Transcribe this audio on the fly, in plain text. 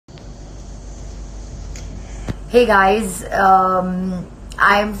Hey guys,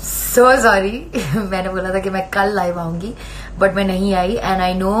 I'm so sorry. मैंने बोला था कि मैं कल लाइव आऊंगी, but मैं नहीं आई, and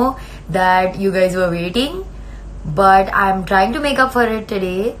I know that you guys were waiting, but I'm trying to make up for it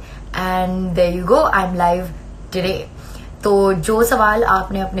today, and there you go, I'm live today. तो जो सवाल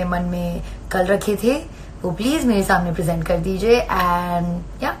आपने अपने मन में कल रखे थे, वो प्लीज मेरे सामने प्रेजेंट कर दीजिए, and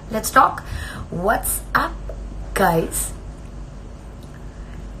yeah, let's talk. What's up, guys?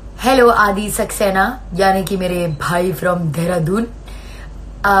 Hello आदि सक्सेना, यानी कि मेरे भाई from Dehradun.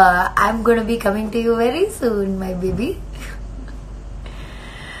 I am gonna be coming to you very soon, my baby.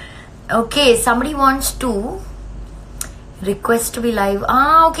 Okay, somebody wants to request to be live.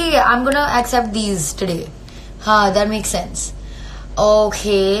 Okay, I'm gonna accept these today. That makes sense.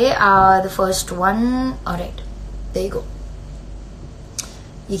 Okay, the first one. All right, there you go.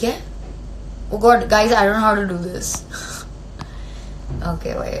 Okay. Oh God, guys, I don't know how to do this.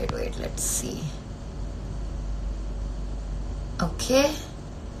 Okay, wait, let's see. Okay.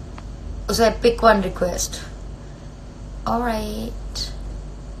 So I pick one request. Alright.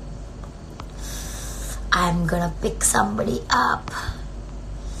 I'm gonna pick somebody up.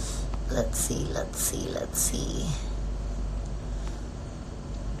 Let's see.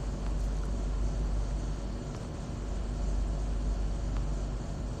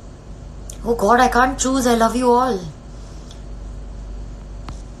 Oh God, I can't choose. I love you all.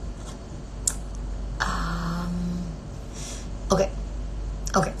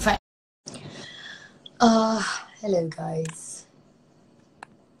 Okay, fine. Hello guys.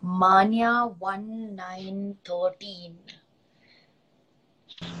 Mania 1913.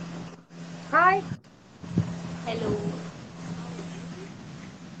 Hi. Hello.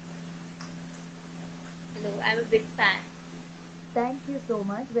 Hello, I'm a big fan. Thank you so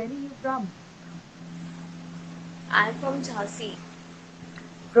much. Where are you from? I'm from Jhansi.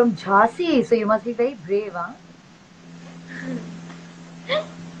 From Jhansi. So you must be very brave, huh?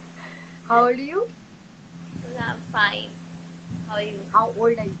 How old are you? I'm fine. How are you? How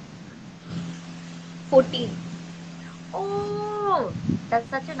old are you? 14. Oh, that's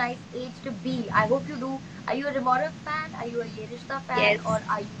such a nice age to be. I hope you do. Are you a Remora fan? Are you a Ye Rishta fan? Yes. Or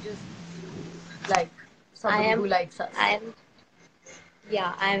are you just like somebody who likes us? I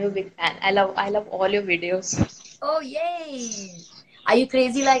am a big fan. I love all your videos. Oh, yay! Are you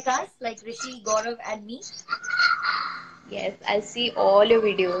crazy like us? Like Rishi, Gaurav and me? Yes, I see all your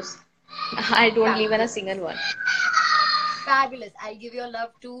videos. I don't leave a single one. Fabulous. I'll give your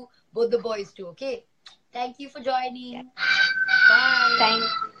love to both the boys too, okay? Thank you for joining. Yeah. Bye.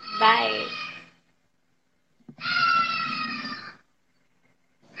 Thanks. Bye.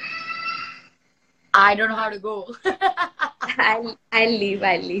 I don't know how to go. I'll leave.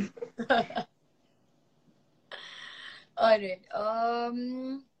 Alright.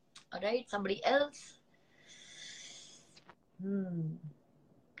 Alright, somebody else.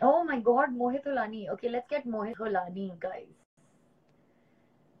 Oh my God, Mohit Holani. Okay, let's get Mohit Holani, guys.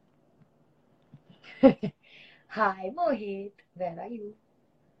 Hi, Mohit. Where are you?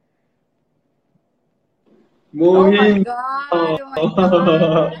 Mohena. Oh my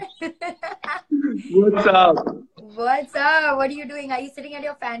God. What's up? What's up? What are you doing? Are you sitting at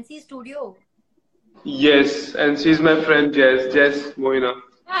your fancy studio? Yes, and she's my friend Jess Mohena.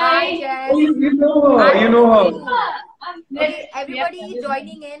 Hi, Jess. Oh, you know her. I You know know her. you. Okay, everybody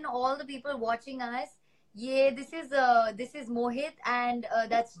joining in, all the people watching us. Yeah, this is Mohit and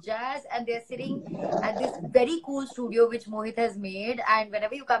that's Jazz, and they're sitting at this very cool studio which Mohit has made. And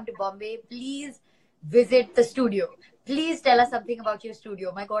whenever you come to Bombay, please visit the studio. Please tell us something about your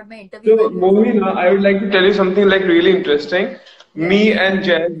studio. My God, my interview. So, Mohena, I would like to tell you something like really interesting. Me and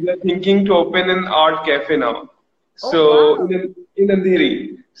Jess, we are thinking to open an art cafe now. So, wow. in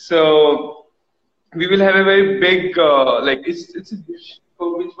Andheri. So, we will have a very big, it's a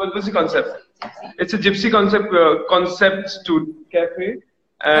what was the concept? It's a gypsy concept to cafe,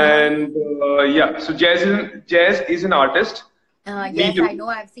 and yeah. So Jazz is an artist. Yes, I know.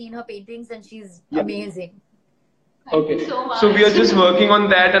 I've seen her paintings, and she's amazing. Okay, so we are just working on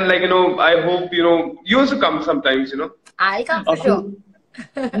that, and I hope you also come sometimes. I'll come for sure.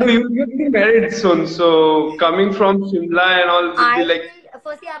 No, you're getting married soon, so coming from Shimla and all will be like.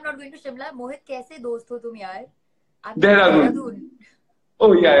 Firstly, I'm not going to Shimla. Mohit, कैसे दोस्त हो तुम यार? I'm Dehradun.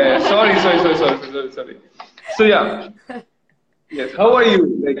 Oh yeah. Sorry. So yeah. Yes. How are you?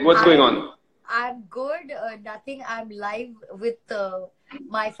 Like, what's going on? I'm good. Nothing. I'm live with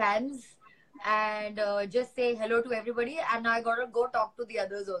my fans, and just say hello to everybody. And I gotta go talk to the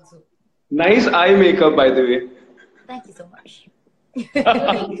others also. Nice eye makeup, by the way. Thank you so much.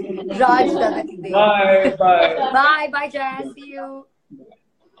 Raj Dadakide. Bye, Bye, Jazz. See you.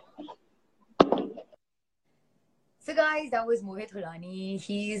 guys, that was Mohit Hulani.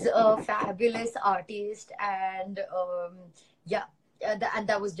 He's a fabulous artist, and yeah, and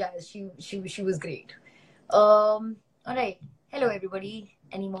that was Jazz. She was great. All right. Hello, everybody.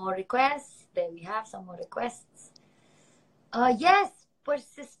 Any more requests? There we have some more requests. Yes,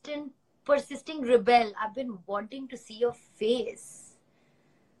 persisting rebel. I've been wanting to see your face.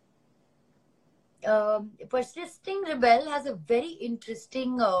 Persisting rebel has a very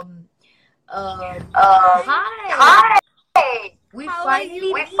interesting. Hi. We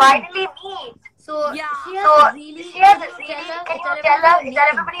finally meet. So Yeah. she has really. Can you tell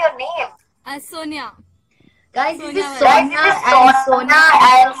everybody your name? Sonia. Guys, this is Sonia. Sonia,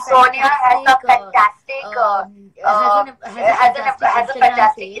 and Sonia has a fantastic, has a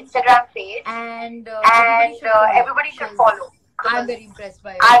fantastic Instagram page, and everybody should follow. I'm very impressed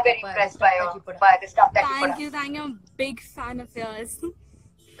by the stuff that you put up. Thank you. I'm a big fan of yours.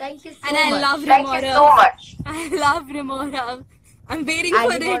 Thank you so And much. I love Thank Remora. you so much. I love Remora. I'm waiting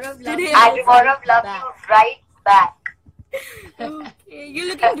for it today. And Remora love you right back. Okay. You're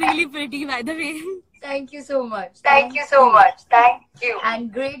looking really pretty, by the way. Thank you so much. Thank you.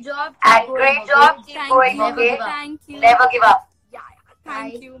 And great job. Keep going, okay? Thank you. Never give up. Yeah.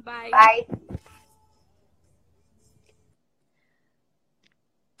 Thank you. Bye. Bye.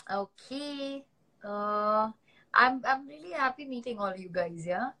 Okay. I'm really happy meeting all you guys,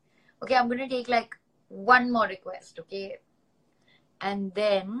 yeah? Okay, I'm gonna take like one more request, okay? And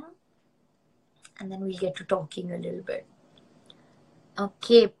then we'll get to talking a little bit.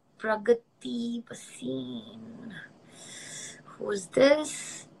 Okay, Pragati Basin. Who's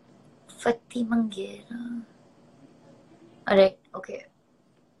this? Fatih Mangera. Alright, okay.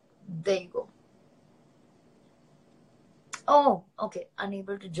 There you go. Oh, okay.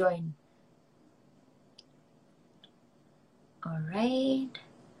 Unable to join. Alright.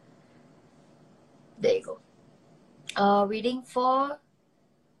 There you go. Waiting for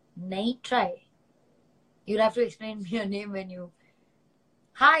Nahi Try. You'll have to explain your name when you...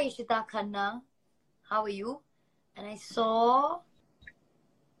 Hi, Ishita Khanna. How are you? And I saw...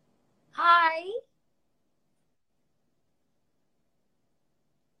 Hi.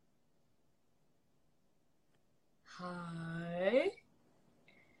 Hi.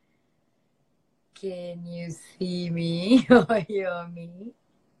 Can you see me or hear me?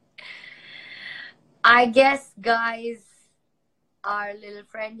 I guess, guys, our little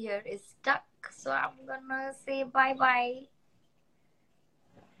friend here is stuck. So I'm gonna say bye-bye.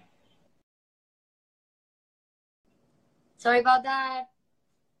 Sorry about that.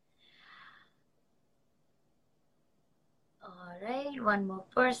 All right, one more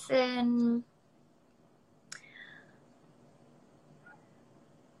person.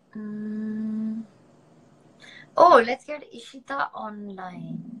 Oh, let's get Ishita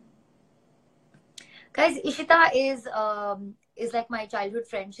online. Guys, Ishita is like my childhood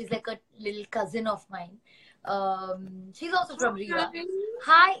friend. She's like a little cousin of mine. She's also from Riga.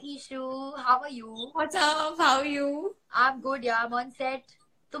 Hi, Ishu. How are you? What's up? How are you? I'm good, yeah. I'm on set.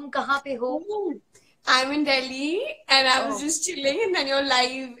 Tum kahan pe ho? I'm in Delhi and I was just chilling and then your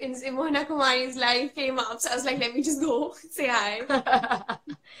live, in Mohena Kumari's live came up. So I was like, let me just go say hi.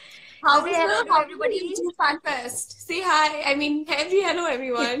 How was hello to everybody. Fan Fest? Say hi. I mean, hello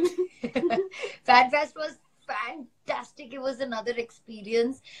everyone. Fan Fest was fantastic. It was another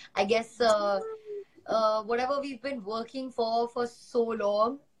experience. I guess whatever we've been working for so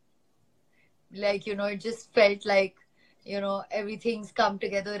long, like, you know, it just felt like, you know, everything's come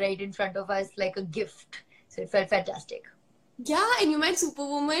together right in front of us like a gift. So it felt fantastic. Yeah, and you met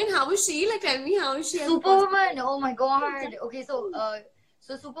Superwoman. How was she? Like, tell me, how is she? Superwoman. Oh my God. Okay, so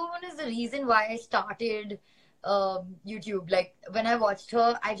Superwoman is the reason why I started YouTube. Like, when I watched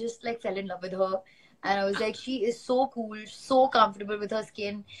her, I just like fell in love with her. And I was like, she is so cool, so comfortable with her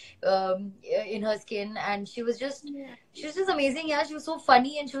skin, in her skin. And she was just amazing. Yeah, she was so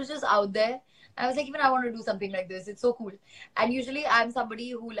funny and she was just out there. I was like, even I want to do something like this. It's so cool. And usually I'm somebody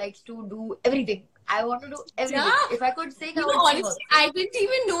who likes to do everything. I want to do everything. Yeah. If I could sing, I would sing. Honestly, I didn't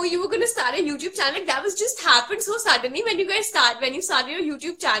even know you were going to start a YouTube channel. Like, that was just happened so suddenly when you started your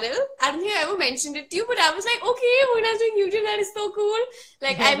YouTube channel. I don't think I ever mentioned it to you, but I was like, okay, Mohena's doing YouTube. That is so cool.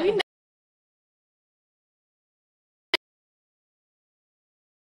 Like, I mean,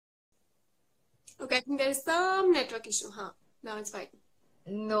 okay, I think there is some network issue. Huh? Now it's fine.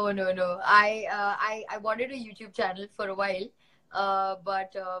 No. I wanted a YouTube channel for a while,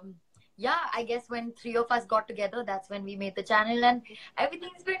 but yeah, I guess when three of us got together, that's when we made the channel, and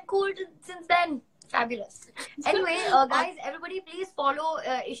everything's been cool since then. Fabulous. Anyway, guys, everybody, please follow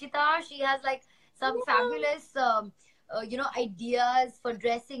Ishita. She has like some fabulous, you know, ideas for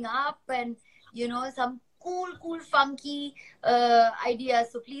dressing up, and you know, some cool, funky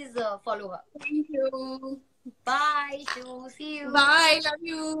ideas. So please follow her. Thank you. Bye, Shu. See you. Bye. Love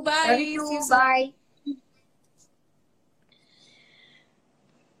you. Bye. Love See you you. soon. Bye.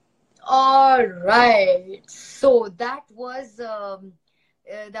 All right. So that was a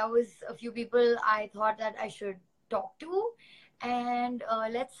few people I thought that I should talk to, and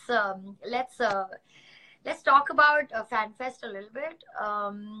let's talk about FanFest a little bit.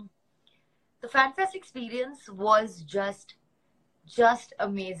 The FanFest experience was just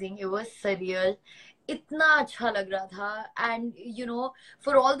amazing. It was surreal. इतना अच्छा लग रहा था. And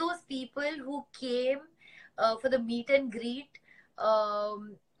for all those people who came for the meet and greet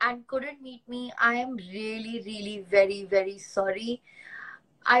and couldn't meet me, I am really very sorry.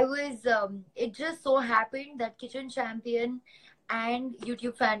 It just so happened that Kitchen Champion and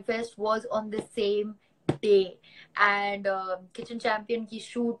YouTube Fan Fest was on the same day. And Kitchen Champion की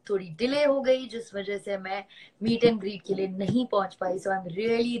shoot थोड़ी delay हो गई, जिस वजह से मैं meet and greet के लिए नहीं पहुंच पाई. So I'm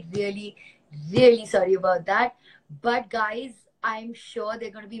really sorry about that. But guys, I'm sure there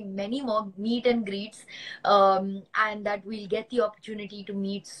are going to be many more meet and greets, and that we'll get the opportunity to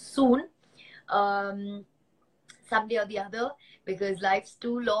meet soon. Someday or the other, because life's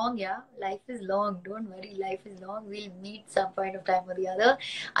too long. Yeah, life is long, don't worry, life is long. We'll meet some point of time or the other.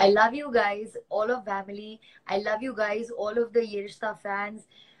 I love you guys, all of family. I love you guys, all of the Yerista fans.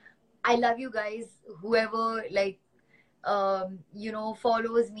 I love you guys, whoever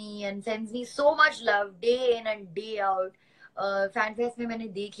follows me and sends me so much love day in and day out. Fan fest में मैंने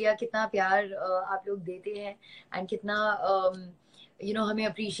देख लिया कितना प्यार आप लोग देते हैं एंड कितना हमें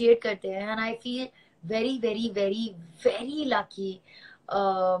अप्रिशिएट करते हैं. And I feel very lucky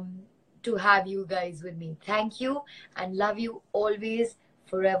to have you guys with me. Thank you and love you always,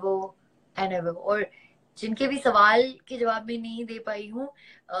 forever and ever. और जिनके भी सवाल के जवाब में नहीं दे पाई हूँ,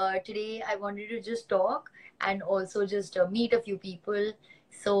 today I wanted to just talk and also just meet a few people.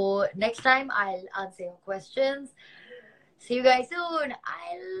 So next time I'll answer your questions. See you guys soon.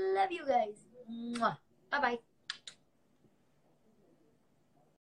 I love you guys. Bye bye.